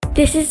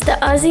This is the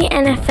Aussie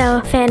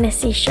NFL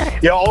Fantasy Show.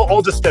 Yeah,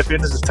 I'll just step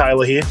in. This is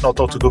Taylor here, not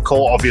Dr. Good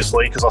Call,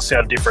 obviously, because I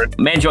sound different.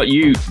 Manjot,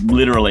 you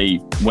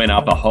literally went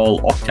up a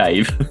whole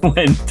octave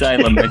when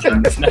Taylor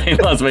mentioned his name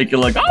last week. You're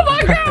like, oh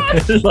my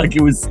God! Like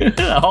it was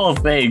a whole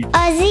thing.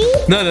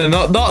 Aussie? No,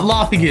 not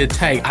laughing at your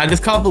take. I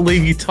just can't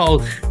believe you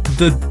told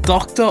the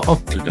doctor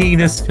of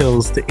penis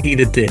pills to eat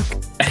a dick.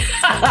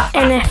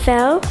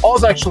 NFL? I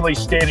was actually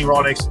standing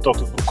right next to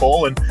Dr. Good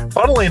Call, and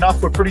funnily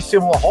enough, we're pretty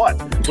similar height.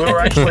 We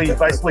were actually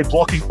basically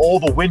blocking all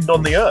the wind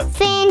on the earth.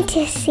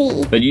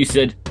 Fantasy. But you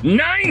said,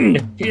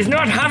 9! He's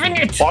not having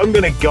it! I'm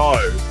going to go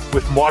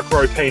with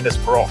micro penis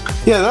Brock.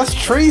 Yeah, that's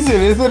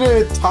treason, isn't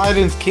it?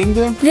 Titans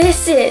Kingdom?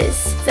 This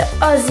is the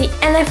Aussie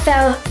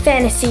NFL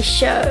Fantasy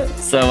Show.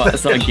 So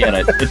I get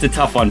it. It's a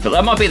tough one. But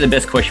that might be the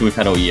best question we've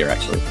had all year,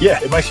 actually. Yeah,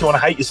 it makes you want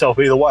to hate yourself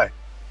either way.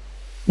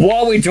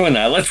 While we're doing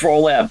that, let's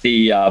roll out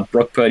the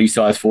Brock Purdy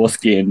size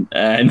foreskin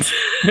and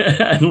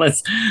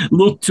let's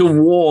look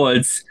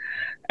towards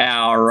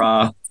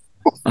our,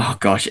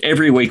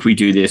 every week we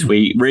do this.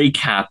 We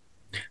recap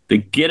the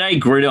G'day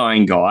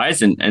Gridiron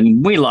guys,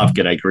 and we love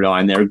G'day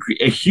Gridiron. They're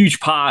a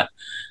huge part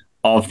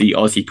of the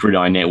Aussie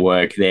Gridiron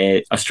Network.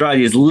 They're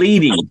Australia's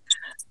leading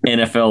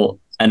NFL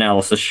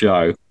analysis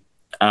show.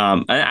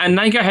 And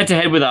they go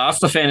head-to-head with us,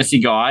 the fantasy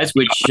guys,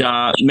 which,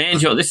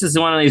 Manjot, this is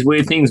one of these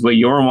weird things where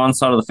you're on one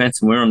side of the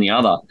fence and we're on the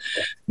other.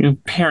 You're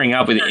pairing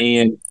up with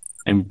Ian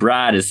and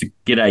Brad as the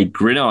G'day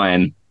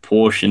Gridiron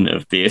portion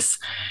of this.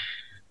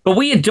 But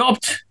we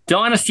adopt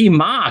Dynasty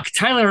Mark.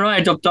 Taylor and I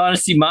adopt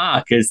Dynasty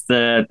Mark as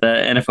the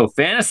NFL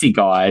fantasy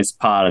guys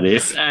part of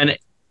this. And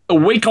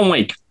week on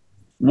week,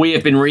 we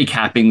have been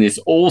recapping this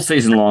all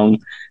season long.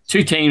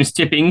 2 teams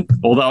tipping,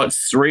 although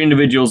it's 3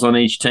 individuals on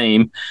each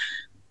team.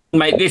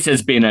 Mate, this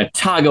has been a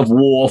tug of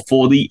war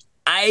for the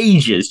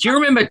ages. Do you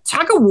remember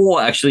tug of war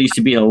actually used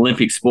to be an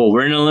Olympic sport?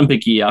 We're in an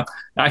Olympic year.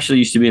 It actually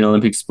used to be an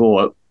Olympic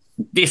sport.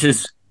 This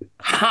is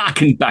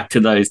harkened back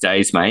to those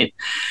days, mate.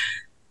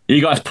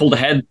 You guys pulled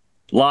ahead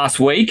last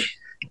week,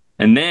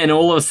 and then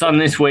all of a sudden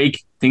this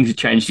week, things have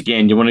changed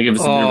again. Do you want to give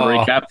us a bit of a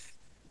recap?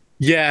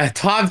 Yeah,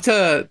 time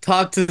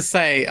to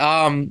say,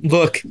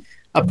 look,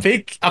 I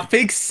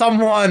think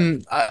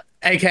someone,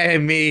 aka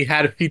me,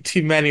 had a few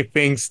too many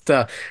things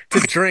to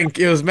drink.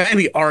 It was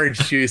mainly orange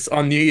juice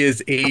on New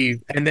Year's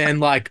Eve, and then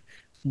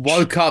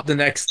woke up the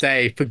next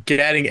day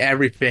forgetting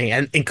everything,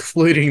 and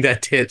including their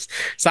tips.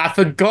 So I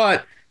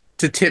forgot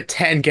to tip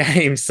 10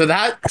 games. So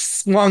that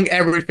swung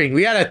everything.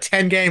 We had a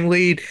 10-game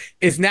lead.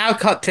 It's now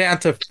cut down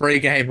to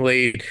 3-game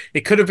lead.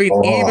 It could have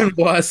been even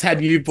worse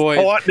had you boys.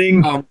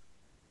 Lightning.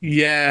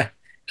 Yeah.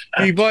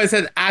 You boys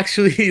had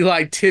actually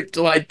tipped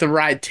the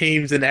right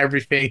teams and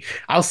everything.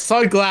 I was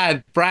so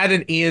glad. Brad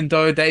and Ian,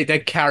 though, they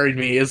carried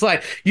me. It's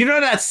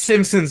that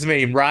Simpsons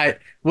meme, right?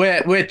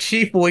 Where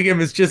Chief Wiggum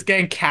is just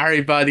getting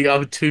carried by the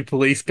other 2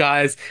 police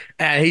guys,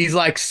 and he's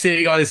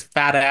sitting on his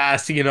fat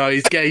ass,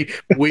 he's getting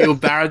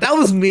wheelbarrowed. That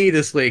was me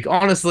this week,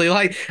 honestly.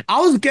 I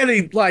was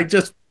getting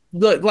just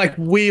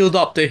wheeled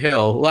up the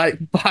hill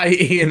by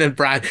Ian and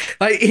Brad.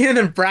 Ian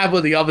and Brad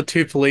were the other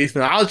 2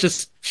 policemen. I was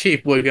just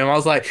Chief Wiggum. I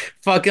was like,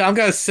 fuck it, I'm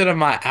gonna sit on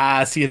my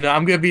ass,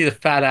 I'm gonna be the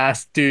fat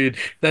ass dude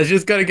that's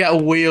just gonna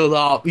get wheeled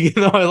up,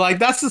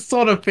 that's the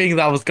sort of thing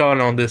that was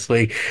going on this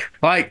week.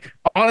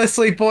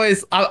 Honestly,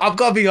 boys, I've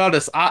got to be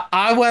honest,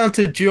 I went on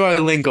to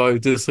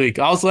Duolingo this week.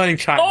 I was learning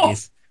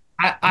Chinese.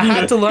 I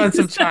had to learn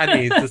some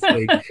Chinese this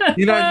week.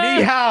 Ni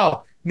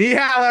hao,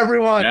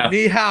 everyone. Yeah.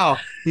 Ni hao,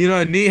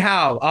 ni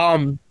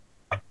hao.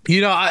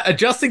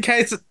 Just in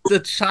case the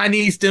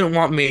Chinese didn't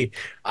want me,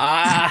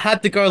 I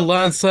had to go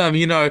learn some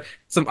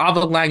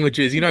other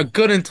languages,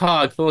 Guten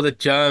Tag for the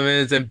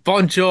Germans and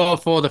Bonjour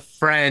for the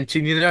French,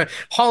 and,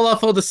 Hola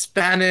for the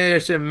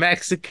Spanish and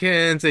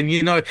Mexicans. And,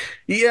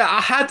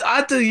 I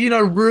had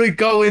to, really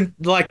go in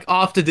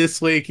after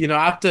this week,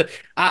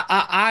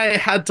 I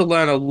had to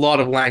learn a lot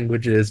of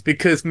languages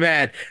because,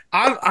 man,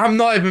 I'm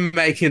not even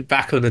making it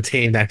back on the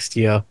team next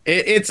year.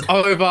 It's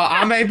over.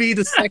 I may be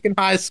the second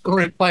highest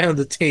scoring player on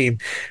the team,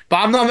 but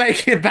I'm not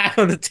making it back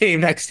on the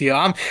team next year.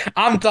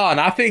 I'm done.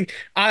 I think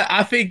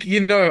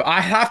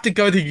I have to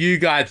go to you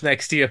guys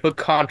next year for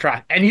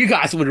contract, and you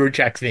guys would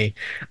reject me.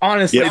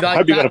 Honestly, yeah, I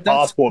hope you got a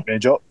passport,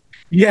 man, Joe.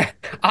 Yeah,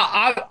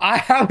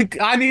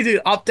 I need to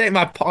update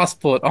my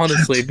passport,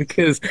 honestly,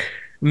 because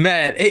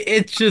man,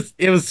 it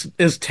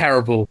was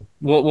terrible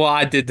what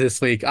I did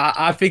this week.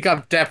 I think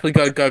I'm definitely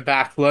going to go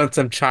back, learn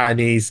some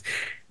Chinese.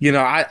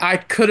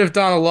 I could have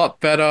done a lot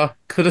better.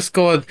 Could have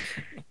scored,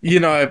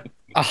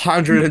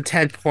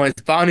 110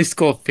 points, but I only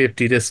scored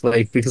 50 this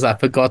week because I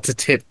forgot to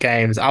tip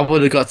games. I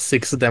would have got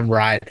 6 of them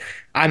right.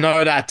 I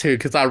know that too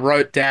because I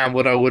wrote down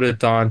what I would have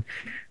done.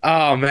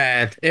 Oh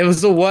man, it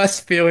was the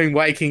worst feeling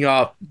waking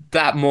up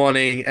that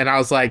morning, and I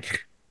was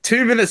like,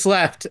 2 minutes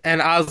left,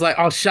 and I was like,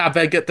 oh shit, I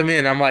better get them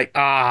in. I'm like,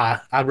 I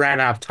ran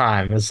out of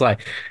time. It's that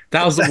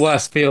was the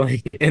worst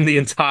feeling in the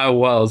entire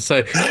world.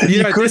 So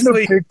you couldn't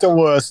have picked a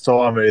worse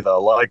time either.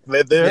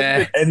 There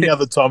hasn't been any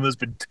other time there's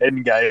been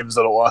 10 games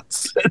at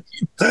once.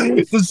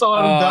 It was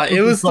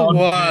the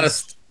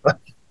worst.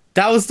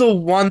 That was the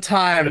one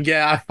time,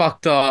 yeah, I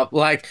fucked up.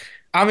 Like,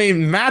 I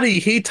mean, Matty,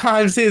 he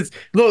times his.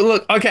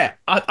 Look, okay,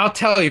 I'll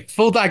tell you,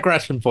 full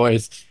digression,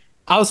 boys.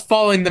 I was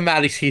following the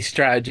Matty T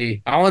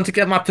strategy. I wanted to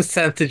get my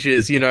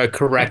percentages,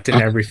 correct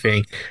and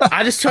everything.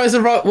 I just chose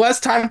the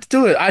worst time to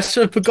do it. I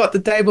should have forgot the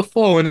day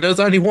before when there was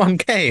only one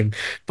game,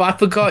 but I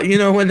forgot,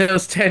 when there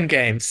was 10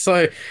 games.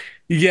 So,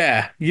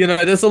 yeah,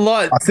 there's a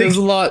lot. I think There's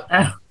a lot.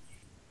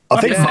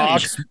 I think Yeah.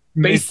 Mark's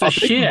Beats the I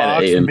think shit out of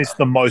Mark's him. missed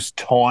the most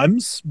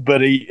times,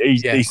 but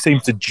Yeah. he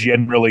seems to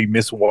generally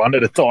miss one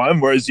at a time,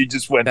 whereas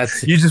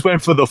That's you just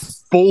went for the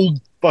full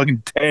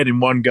fucking 10 in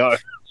one go.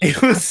 It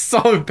was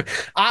so.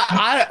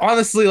 I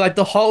honestly like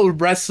the whole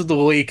rest of the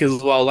week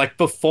as well. Like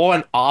before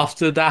and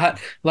after that,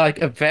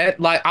 like event,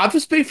 like I've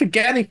just been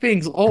forgetting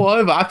things all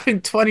over. I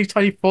think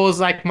 2024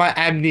 is like my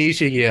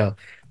amnesia year.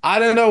 I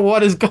don't know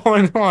what is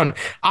going on.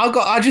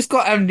 I just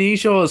got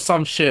amnesia or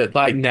some shit.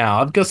 Like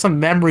now, I've got some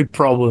memory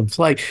problems.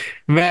 Like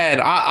man,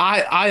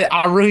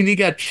 I really need to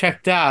get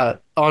checked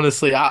out.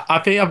 Honestly,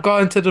 I think I've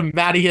gone to the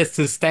Matty has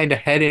sustained a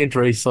head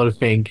injury sort of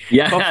thing.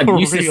 Yeah, But for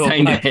you real,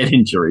 sustained a like, head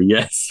injury.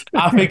 Yes.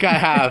 I think I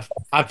have.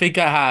 I think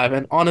I have.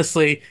 And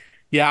honestly,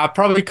 yeah, I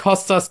probably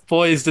cost us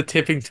boys the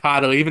tipping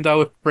title, even though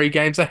we're 3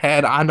 games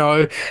ahead. I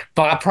know,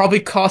 but I probably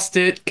cost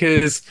it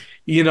because,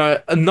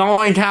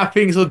 knowing how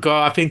things will go,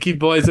 I think you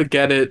boys will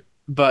get it.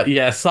 But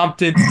yeah,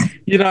 something,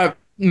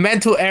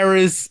 mental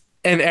errors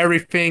and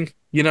everything,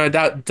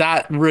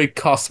 that really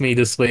cost me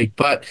this week.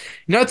 But,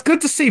 it's good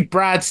to see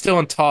Brad still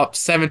on top,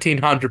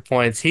 1,700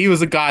 points. He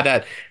was a guy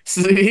that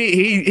so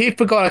he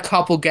forgot a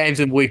couple games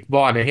in week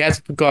 1 and he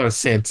hasn't forgotten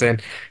since.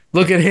 And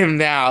look at him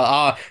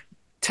now.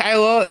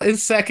 Taylor in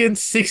second,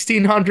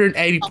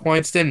 1,680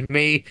 points. Then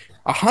me,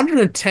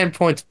 110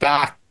 points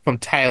back from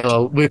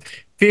Taylor with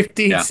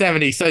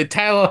 1,570. So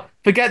Taylor,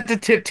 forget to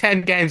tip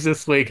 10 games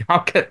this week.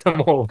 I'll get them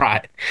all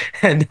right,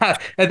 and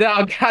then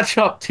I'll catch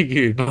up to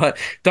you. But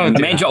don't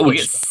do Manjot that. will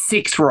get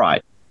 6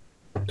 right.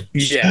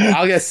 Yeah,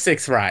 I'll get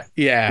 6 right.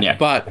 Yeah, Yeah.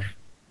 but.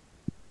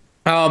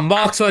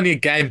 Mark's only a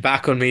game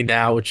back on me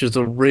now, which is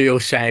a real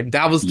shame.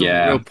 That was the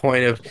Yeah. real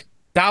point of.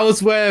 That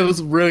was where it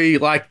was really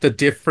like the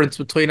difference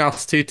between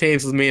us two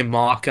teams was me and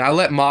Mark. And I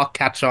let Mark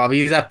catch up.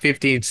 He's at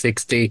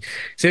 1560,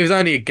 so he was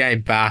only a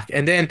game back.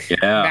 And then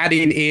Yeah.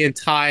 Maddie and Ian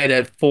tied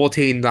at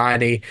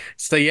 1490.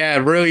 So yeah,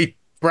 really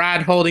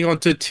Brad holding on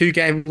to a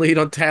 2-game lead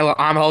on Taylor.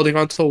 I'm holding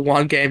on to a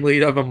 1-game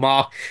lead over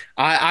Mark.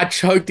 I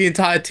choked the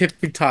entire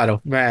tipping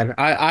title, man.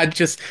 I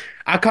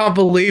can't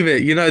believe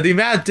it. The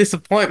amount of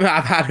disappointment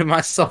I've had in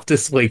myself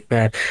this week,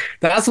 man.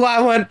 That's why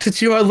I went to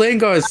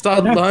Duolingo and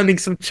started learning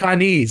some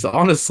Chinese.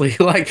 Honestly,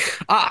 like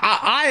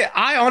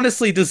I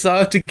honestly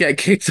deserve to get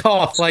kicked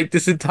off like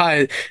this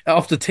entire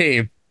off the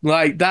team.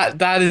 Like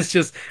that is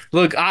just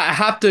look. I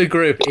have to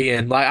agree with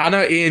Ian. Like I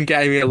know Ian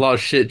gave me a lot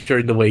of shit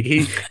during the week.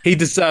 He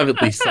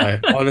deservedly so.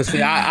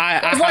 Honestly,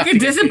 I was like a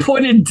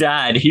disappointed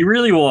dad. He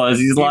really was.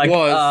 He's like,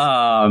 was.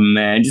 oh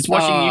man, just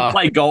watching you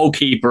play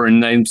goalkeeper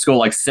and they score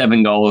like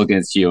 7 goals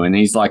against you, and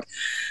he's like,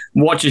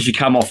 watches you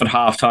come off at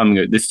halftime and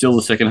go, "There's still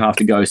the second half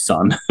to go,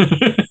 son."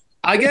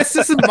 I guess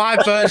this is my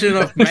version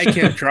of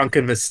making a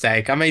drunken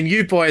mistake. I mean,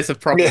 you boys have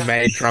probably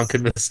made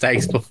drunken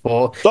mistakes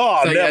before. Oh,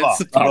 So, yeah, never.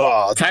 it's-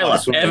 Oh, Taylor,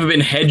 that's- ever been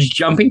hedge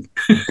jumping?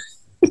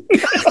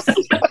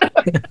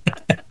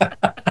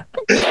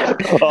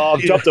 Oh, I've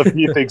jumped a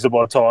few things in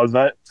my time,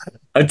 mate.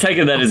 I'm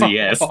taking that as a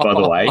yes, by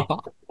the way.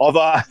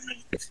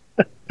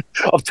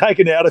 I've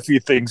taken out a few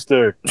ththings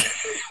too.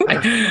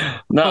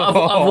 No,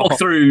 I've walked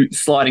through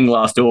sliding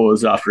glass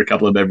doors after a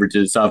couple of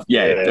beverages.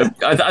 Yeah.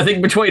 I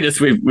think between us,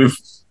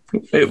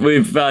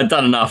 we've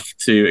done enough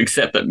to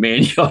accept that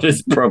Manshot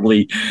has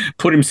probably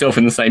put himself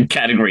in the same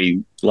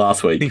category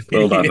last week.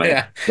 Well done, mate.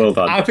 Yeah. Well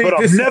done. I think But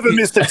I've this- never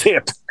missed a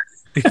tip.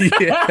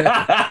 yeah.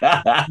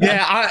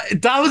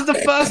 That was the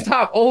first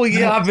time all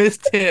year I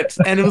missed tips,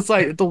 and it was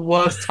like the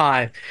worst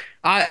time.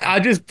 I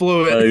just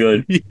blew it. Very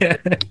good. Yeah.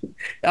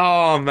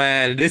 Oh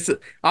man,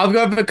 I'm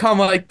gonna become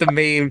like the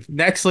meme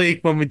next week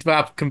when we do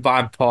our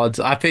combined pods.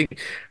 I think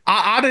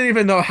I don't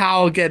even know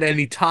how I'll get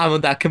any time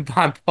on that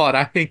combined pod.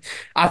 I think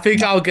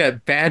I'll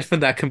get banned from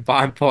that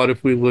combined pod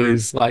if we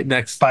lose like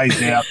next.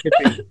 Phased out.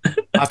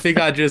 I think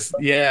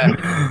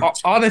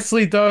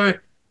honestly though,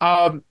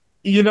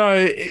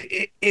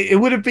 it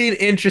would have been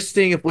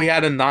interesting if we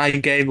had a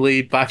 9-game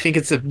lead, but I think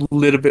it's a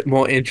little bit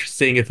more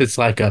interesting if it's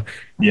like a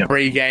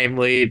 3-game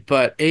lead.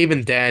 But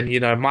even then,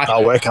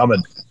 Oh, we're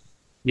coming.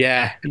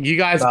 yeah, you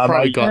guys Nah,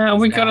 probably mate. got. Yeah, this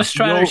we've got now. a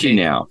strategy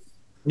now.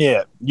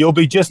 Yeah, you'll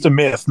be just a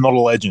myth, not a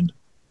legend.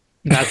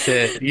 That's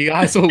it. You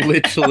guys will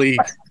literally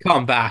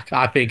come back.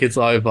 I think it's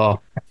over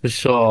for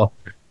sure.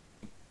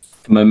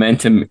 The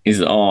momentum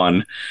is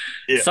on.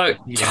 Yeah. So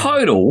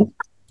total,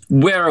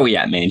 where are we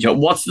at, Manjot?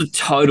 What's the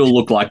total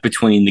look like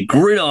between the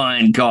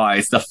Gridiron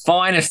guys, the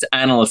finest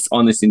analysts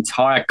on this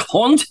entire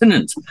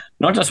continent,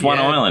 not just one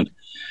Yeah. island,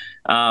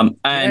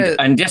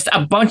 and just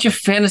a bunch of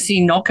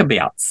fantasy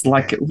knockabouts?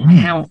 Like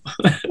how?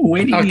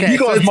 Where do you? Okay. You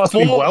so guys it's must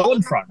be four- well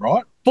in front,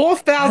 right?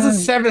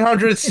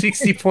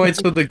 4,760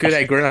 points for the good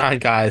at Gridiron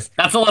guys.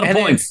 That's a lot of And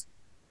then- points.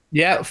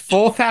 Yeah,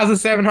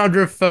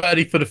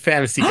 4,730 for the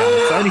fantasy guys.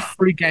 It's only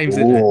 3 games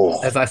in it,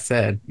 Ooh. as I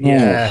said.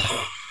 Yeah.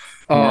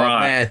 Oh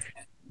Right. man.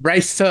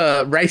 Race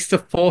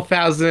to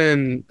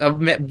 4,000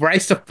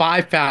 race to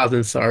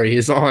 5,000, sorry,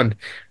 is on,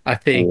 I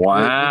think. We're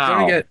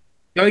Wow.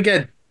 gonna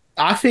get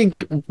I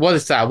think what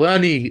is that? We're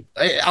only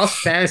us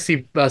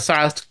fantasy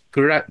us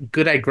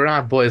good at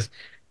grind boys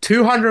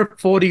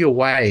 240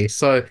 away.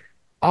 So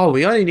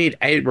we only need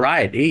 8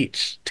 right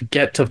each to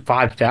get to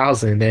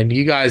 5,000, and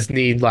you guys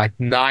need like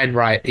 9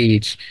 right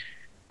each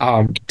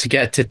to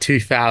get to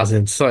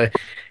 2,000. So Well,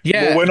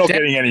 yeah, we're not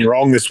getting any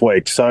wrong this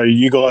week, so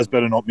you guys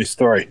better not miss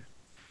 3.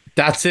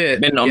 that's it.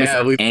 Better not miss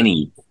Yeah, we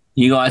any.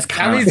 You guys that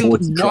can't means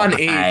afford to drop one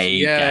each. a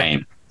Yeah.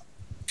 game.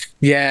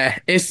 Yeah,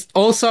 it's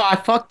also I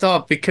fucked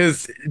up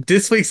because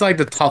this week's like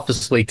the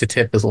toughest week to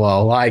tip as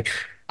well. Like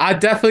I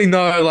definitely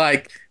know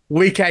like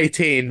week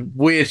 18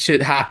 weird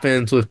shit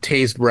happens with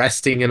teams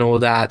resting and all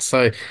that.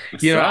 So,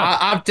 So,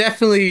 I've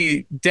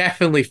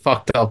definitely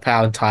fucked up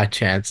our entire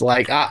chance.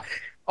 Like I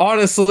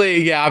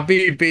honestly, yeah, I've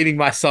been beating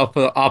myself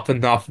up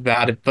enough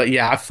about it, but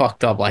yeah, I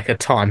fucked up like a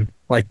ton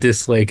like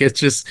this week.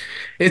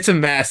 It's a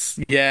mess.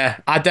 Yeah,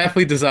 I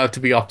definitely deserve to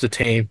be off the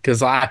team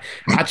because I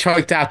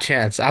choked our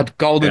chance, our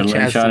golden gotta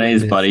learn chance to win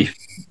Chinese, this. buddy.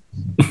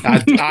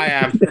 I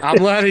am. I'm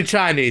learning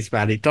Chinese,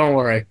 Matty. Don't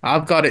worry.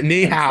 I've got it.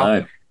 Ni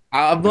hao. So,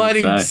 I'm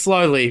learning so.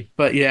 slowly,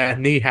 but yeah,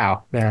 ni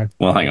hao, man.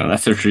 Well, hang on.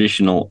 That's a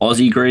traditional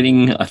Aussie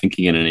greeting. I think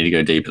you're going to need to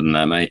go deeper than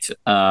that, mate.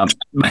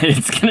 Mate,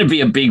 it's going to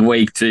be a big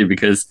week too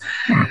because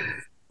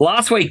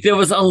last week there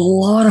was a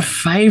lot of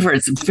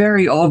favourites,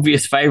 very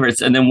obvious favourites,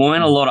 and there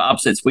weren't a lot of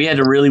upsets. We had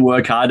to really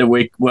work hard to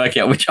work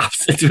out which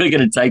upsets we're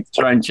going to take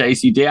to try and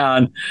chase you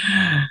down.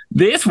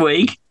 This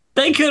week,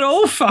 they could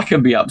all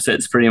fucking be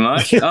upsets pretty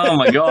much. Oh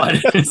my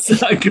God.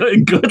 So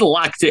good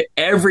luck to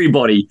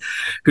everybody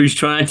who's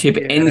trying to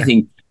tip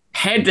anything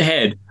head to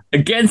head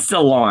against the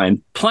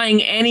line,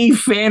 playing any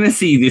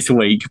fantasy this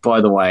week, by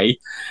the way.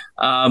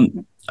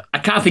 I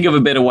can't think of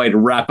a better way to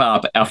wrap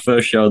up our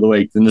first show of the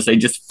week than to say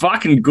just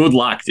fucking good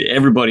luck to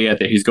everybody out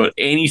there who's got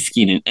any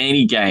skin in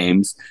any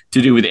games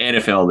to do with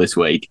NFL this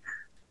week.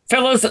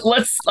 Fellas,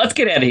 let's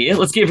get out of here.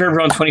 Let's give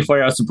everyone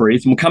 24 hours to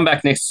breathe. And we'll come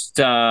back next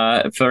for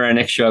our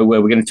next show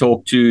where we're going to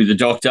talk to the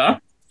doctor.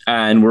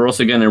 And we're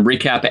also going to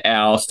recap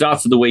our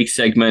starts of the week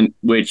segment,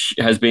 which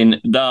has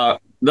been the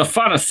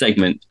funnest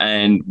segment.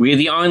 And we're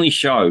the only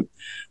show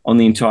on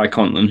the entire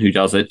continent who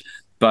does it.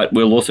 But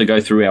we'll also go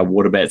through our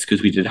water bets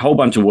because we did a whole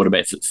bunch of water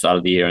bets at the start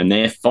of the year. And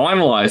they're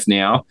finalized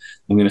now.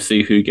 We're going to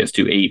see who gets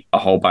to eat a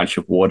whole bunch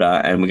of water.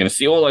 And we're going to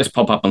see all those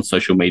pop up on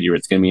social media.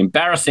 It's going to be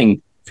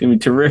embarrassing. It's going to be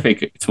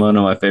terrific. It's one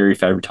of my very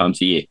favorite times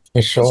of year.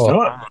 For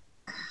sure.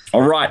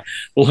 All right.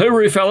 Well,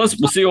 hooroo, fellas.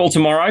 We'll see you all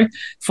tomorrow.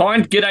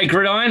 Find G'day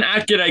Gridiron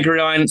at G'day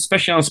Gridiron,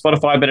 especially on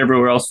Spotify, but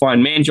everywhere else.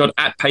 Find Manjot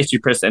at Pastry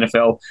Press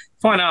NFL.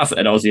 Find us at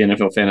Aussie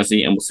NFL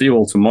Fantasy, and we'll see you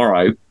all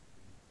tomorrow.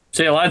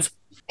 See you, lads.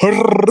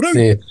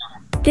 See.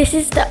 This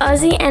is the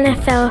Aussie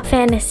NFL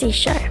Fantasy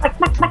Show.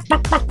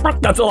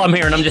 That's all I'm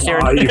hearing. I'm just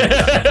hearing. Oh,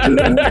 yeah.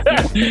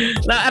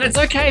 No, and it's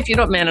okay if you're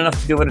not man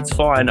enough to do it. It's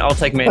fine. I'll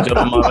take Manjot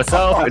on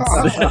myself. All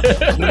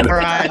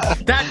right.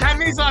 That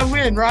means I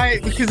win,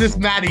 right? Because it's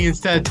Maddie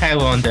instead of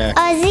Taylor on there.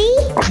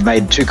 Aussie? I've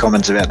made 2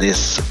 comments about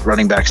this.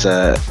 Running backs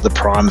are the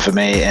prime for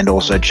me, and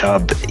also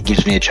Chubb. It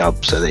gives me a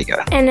Chubb, so there you go.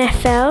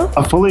 NFL?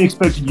 I fully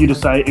expected you to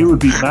say it would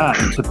be mad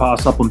to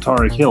pass up on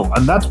Tyreek Hill,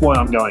 and that's why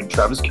I'm going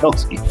Travis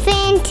Kelce.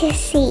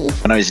 Fantasy.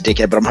 I know he's a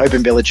dickhead, but I'm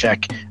hoping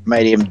Belichick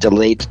made him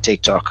delete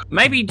TikTok.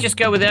 Maybe just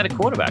go without a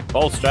quarterback.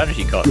 Bold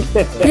strategy, Cod.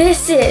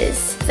 This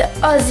is the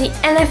Aussie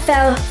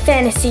NFL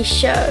Fantasy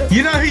Show.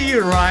 You know who you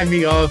remind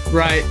me of,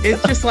 right?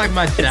 It's just like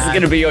my This is dad.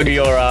 going to be on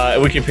your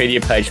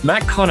Wikipedia page.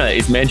 Matt Connor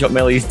is Manjot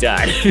Melly's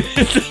dad.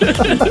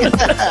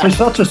 For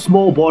such a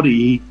small body,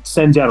 he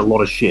sends out a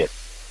lot of shit.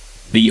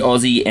 The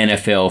Aussie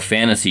NFL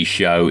Fantasy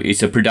Show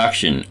is a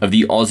production of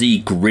the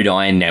Aussie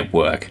Gridiron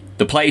Network,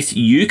 the place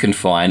you can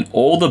find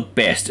all the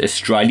best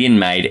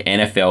Australian-made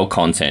NFL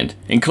content,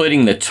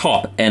 including the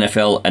top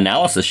NFL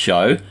analysis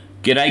show,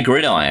 G'day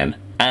Gridiron,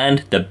 and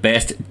the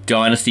best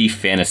Dynasty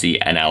Fantasy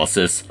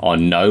analysis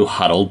on No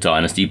Huddle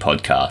Dynasty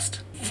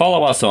Podcast.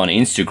 Follow us on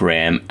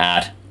Instagram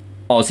at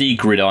Aussie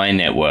Gridiron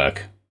Network.